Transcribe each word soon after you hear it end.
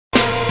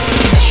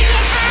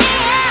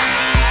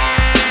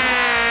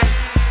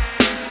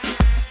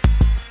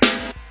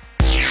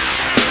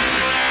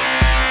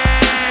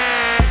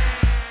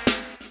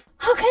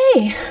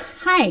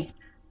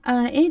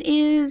It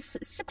is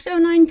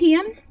 6:09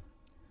 p.m.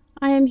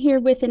 I am here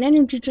with an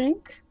energy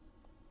drink,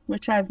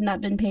 which I've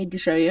not been paid to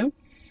show you.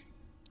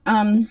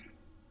 A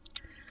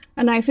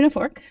knife and a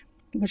fork,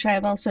 which I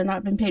have also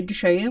not been paid to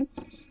show you.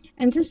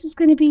 And this is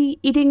going to be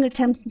eating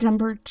attempt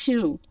number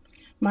 2.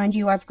 Mind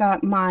you, I've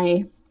got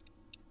my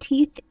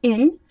teeth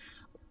in,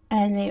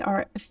 and they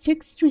are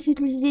fixed with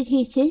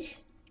adhesive.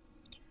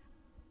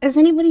 Is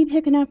anybody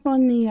picking up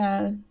on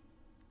the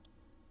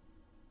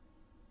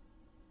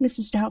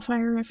Mrs.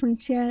 Doubtfire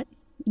reference yet?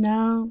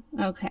 No?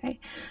 Okay.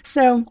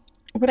 So,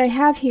 what I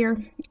have here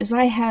is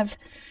I have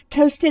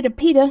toasted a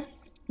pita,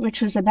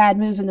 which was a bad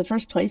move in the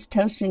first place,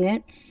 toasting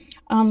it.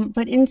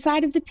 But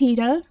inside of the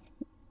pita,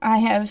 I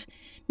have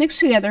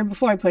mixed together,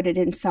 before I put it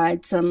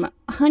inside, some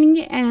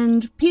honey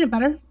and peanut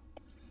butter.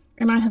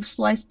 And I have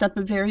sliced up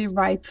a very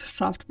ripe,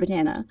 soft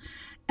banana.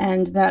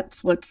 And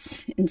that's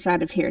what's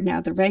inside of here.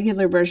 Now, the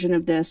regular version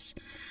of this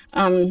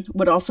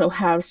would also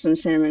have some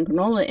cinnamon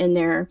granola in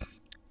there.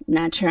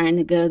 Not trying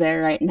to go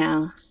there right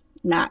now.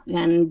 Not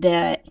gonna do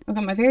it. I've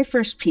got my very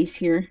first piece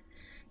here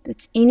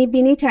that's eeny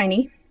beeny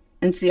tiny.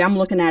 And see, I'm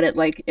looking at it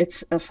like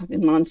it's a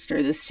fucking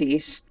monster, this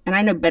piece. And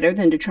I know better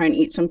than to try and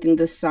eat something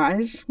this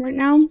size right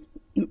now.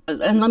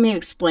 And let me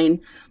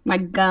explain. My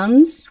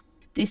gums,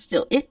 they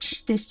still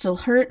itch, they still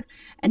hurt.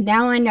 And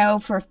now I know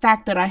for a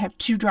fact that I have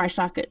 2 dry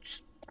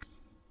sockets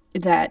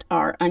that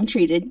are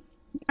untreated.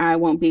 I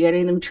won't be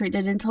getting them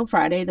treated until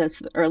Friday. That's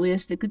the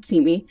earliest they could see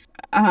me.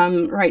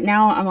 Right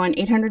now, I'm on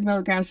 800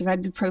 milligrams of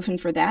ibuprofen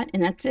for that,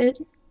 and that's it.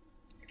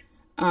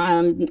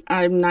 I'm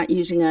not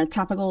using a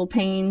topical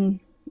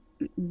pain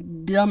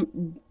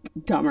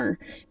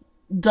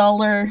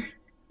duller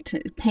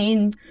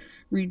pain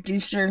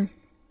reducer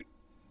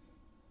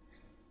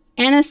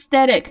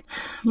anesthetic.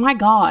 My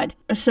God.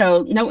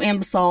 So no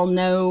Ambisol,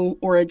 no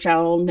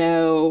Orajel,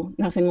 no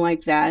nothing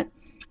like that.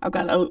 I've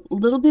got a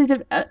little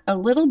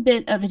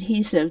bit of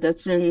adhesive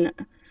that's been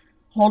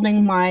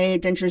holding my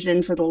dentures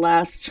in for the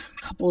last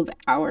couple of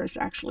hours,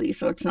 actually,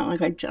 so it's not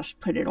like I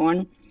just put it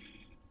on.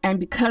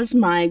 And because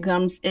my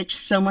gums itch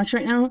so much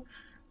right now,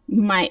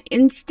 my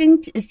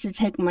instinct is to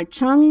take my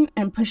tongue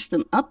and push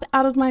them up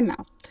out of my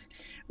mouth,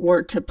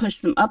 or to push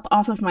them up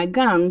off of my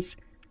gums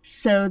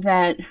so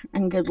that I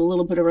can get a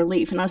little bit of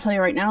relief. And I'll tell you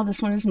right now,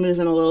 this one is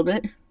moving a little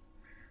bit.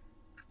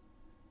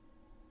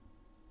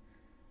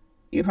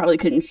 You probably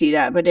couldn't see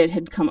that, but it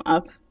had come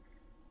up.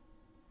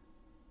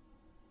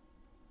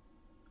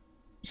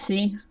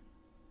 See?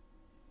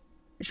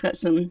 It's got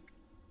some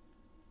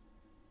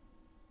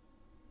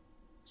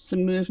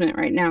movement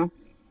right now.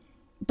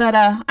 But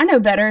I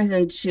know better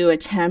than to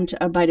attempt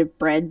a bite of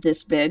bread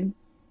this big.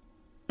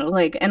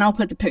 And I'll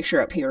put the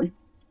picture up here.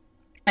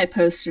 I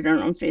posted it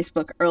on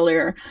Facebook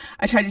earlier.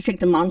 I tried to take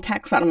the mom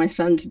tax out of my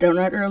son's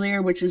donut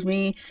earlier, which is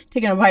me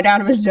taking a bite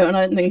out of his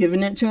donut and then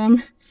giving it to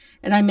him.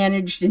 And I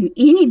managed an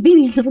eeny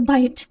beeny little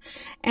bite.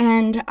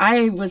 And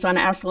I was on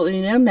absolutely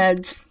no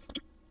meds.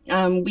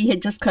 We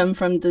had just come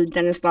from the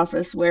dentist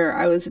office where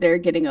I was there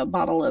getting a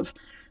bottle of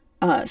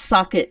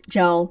socket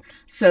gel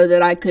so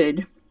that I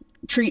could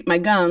treat my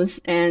gums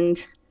and,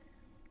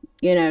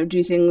 you know,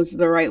 do things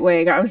the right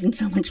way. I was in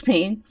so much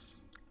pain.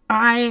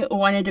 I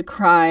wanted to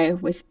cry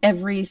with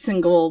every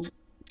single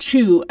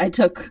chew I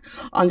took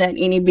on that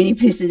eeny beeny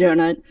piece of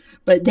donut.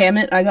 But damn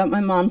it, I got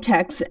my mom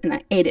tax and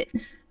I ate it.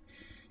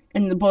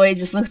 And the boy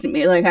just looked at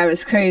me like I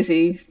was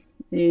crazy.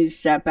 He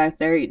sat back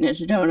there eating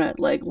his donut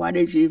like, why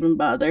did you even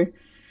bother?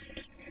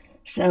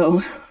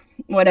 So,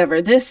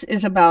 whatever. This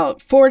is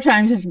about 4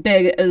 times as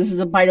big as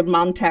the bite of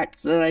mom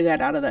tax that I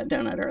got out of that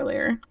donut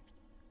earlier.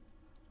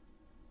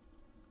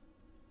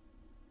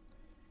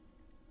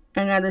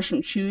 And that is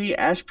some chewy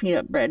ass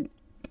peanut bread.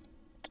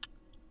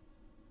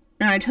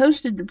 And I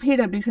toasted the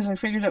pita because I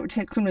figured that would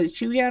take some of the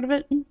chewy out of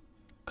it.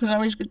 Because I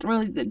always get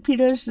really good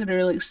pitas that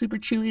are like super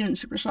chewy and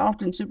super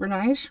soft and super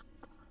nice.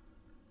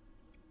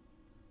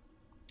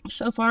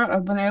 So far,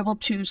 I've been able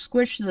to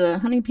squish the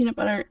honey, peanut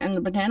butter, and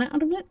the banana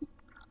out of it.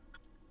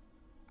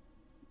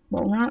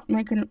 But I'm not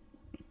making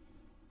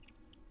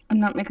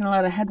a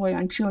lot of headway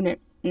on chewing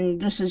it. And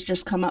this has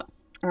just come up.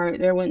 Alright,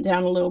 there went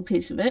down a little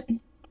piece of it.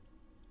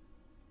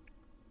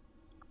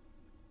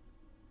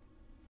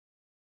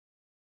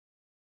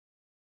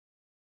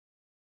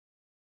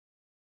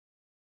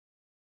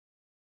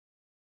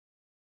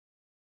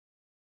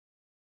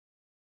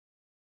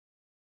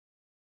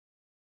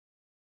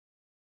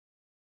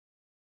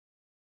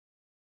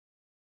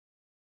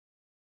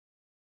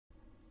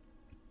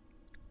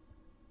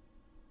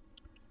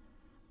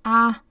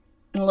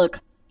 And look,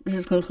 this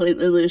is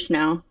completely loose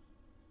now.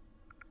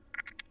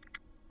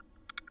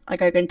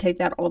 Like I can take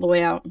that all the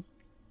way out.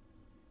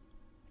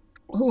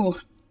 Ooh.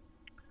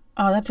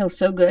 Oh, that feels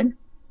so good.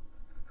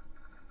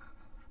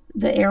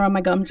 The air on my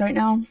gums right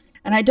now.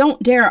 And I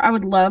don't dare, I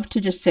would love to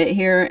just sit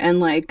here and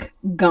like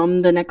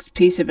gum the next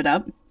piece of it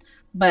up.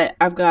 But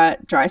I've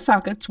got dry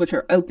sockets, which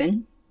are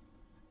open.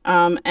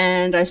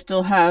 And I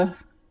still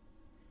have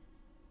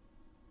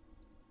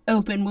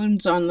open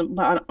wounds on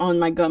the on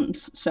my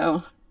gums,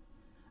 so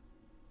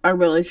I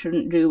really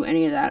shouldn't do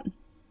any of that.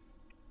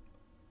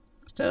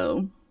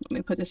 So Let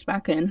me put this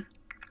back in.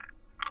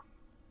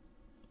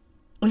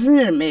 Isn't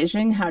it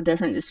amazing how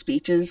different the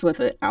speech is with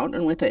it out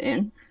and with it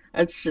in?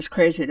 It's just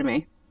crazy to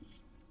me.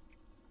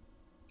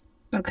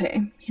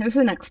 Okay, here's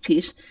the next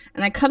piece.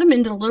 And I cut them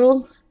into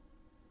little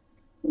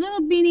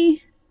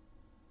beanie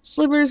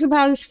slivers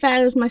about as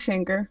fat as my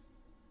finger.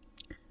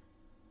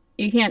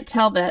 You can't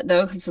tell that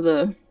though because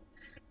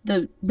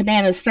the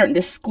banana's starting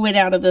to squid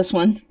out of this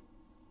one.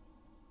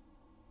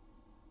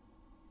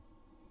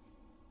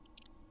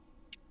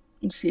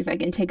 Let's see if I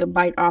can take a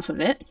bite off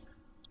of it.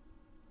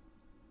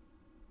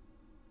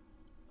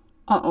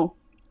 Uh-oh.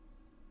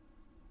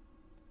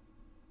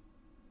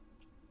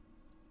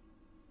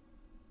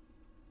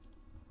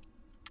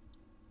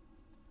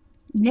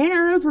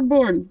 Nana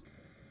overboard.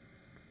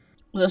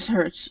 This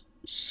hurts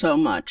so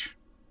much.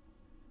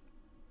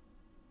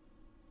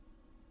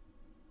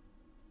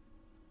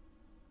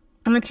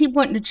 And I keep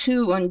wanting to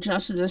chew on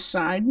just this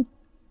side.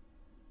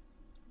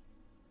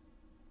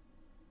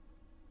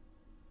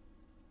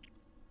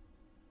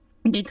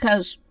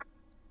 Because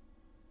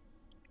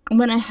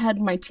when I had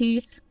my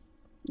teeth,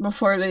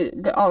 before they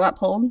all got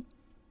pulled,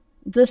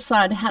 this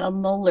side had a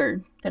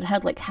molar that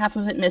had like half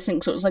of it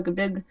missing, so it was like a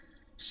big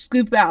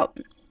scoop out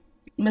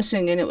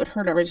missing, and it would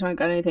hurt every time I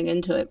got anything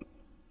into it.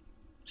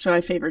 So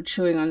I favored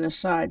chewing on this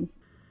side.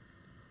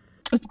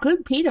 It's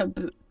good pita,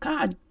 but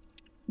god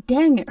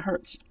dang, it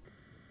hurts.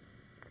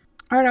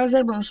 Alright, I was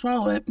able to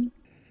swallow it.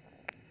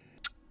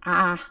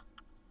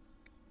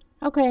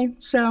 Okay,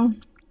 so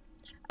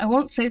I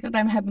won't say that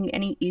I'm having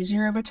any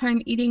easier of a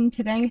time eating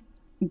today,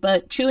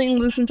 but chewing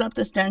loosens up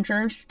this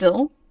denture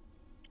still.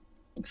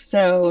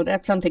 So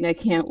that's something I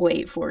can't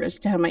wait for, is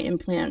to have my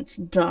implants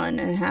done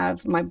and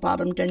have my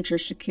bottom denture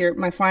secured,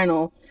 my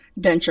final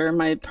denture,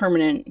 my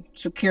permanent,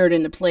 secured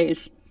into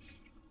place.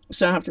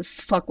 So I don't have to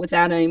fuck with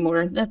that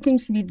anymore. That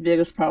seems to be the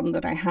biggest problem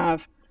that I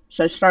have.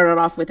 So I started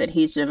off with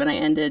adhesive and I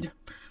ended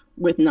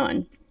with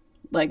none.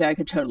 Like I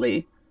could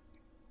totally,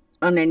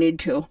 and I need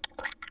to.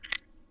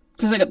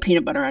 Because I got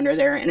peanut butter under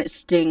there and it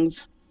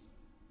stings.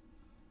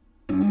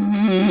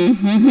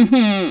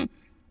 I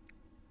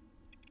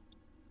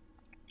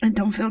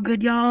don't feel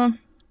good, y'all.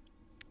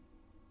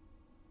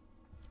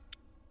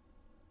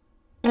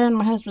 And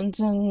my husband's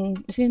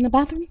is he in the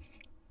bathroom?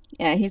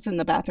 Yeah, he's in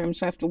the bathroom,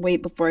 so I have to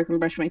wait before I can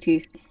brush my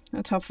teeth.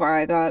 That's how far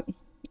I got.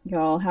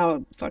 Y'all,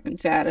 how fucking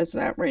sad is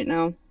that right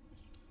now?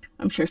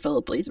 I'm sure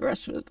Philip will eat the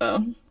rest of it,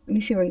 though. Let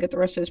me see if I can get the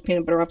rest of this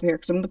peanut butter off of here,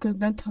 because I'm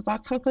going to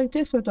talk like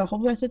this with the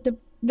whole rest of the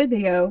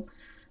video.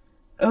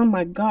 Oh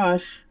my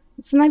gosh.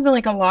 It's not even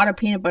like a lot of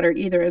peanut butter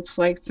either. It's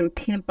like some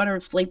peanut butter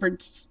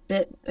flavored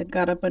spit that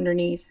got up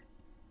underneath.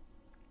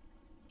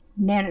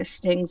 Man, it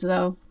stings,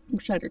 though. I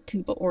wish I had a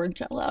tube of orange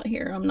gel out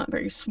here. I'm not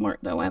very smart,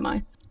 though, am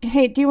I?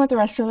 Hey, do you want the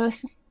rest of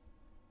this?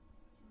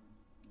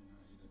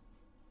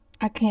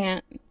 I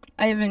can't.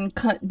 I even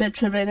cut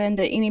bits of it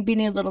into itty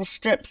bitty little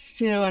strips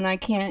too, and I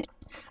can't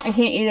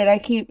eat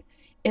it.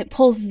 It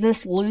pulls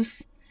this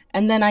loose,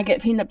 and then I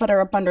get peanut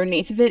butter up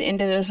underneath of it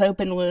into those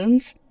open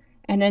wounds,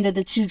 and into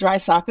the 2 dry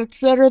sockets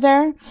that are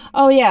there.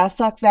 Oh yeah,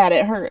 fuck that,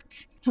 it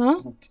hurts. Huh?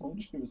 I told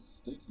you it was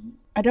sticky.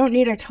 I don't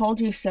need I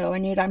told you so, I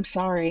need I'm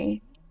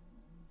sorry.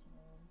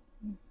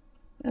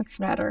 That's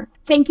better.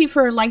 Thank you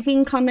for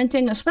liking,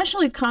 commenting,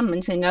 especially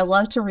commenting. I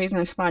love to read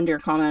and respond to your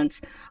comments.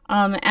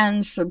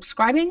 And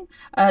subscribing.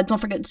 Don't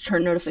forget to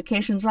turn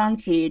notifications on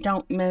so you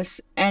don't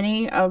miss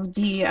any of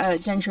the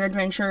denture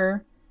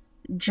adventure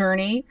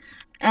journey.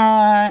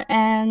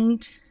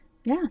 And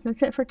yeah,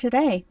 that's it for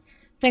today.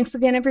 Thanks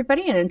again,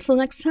 everybody, and until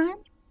next time,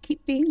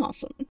 keep being awesome.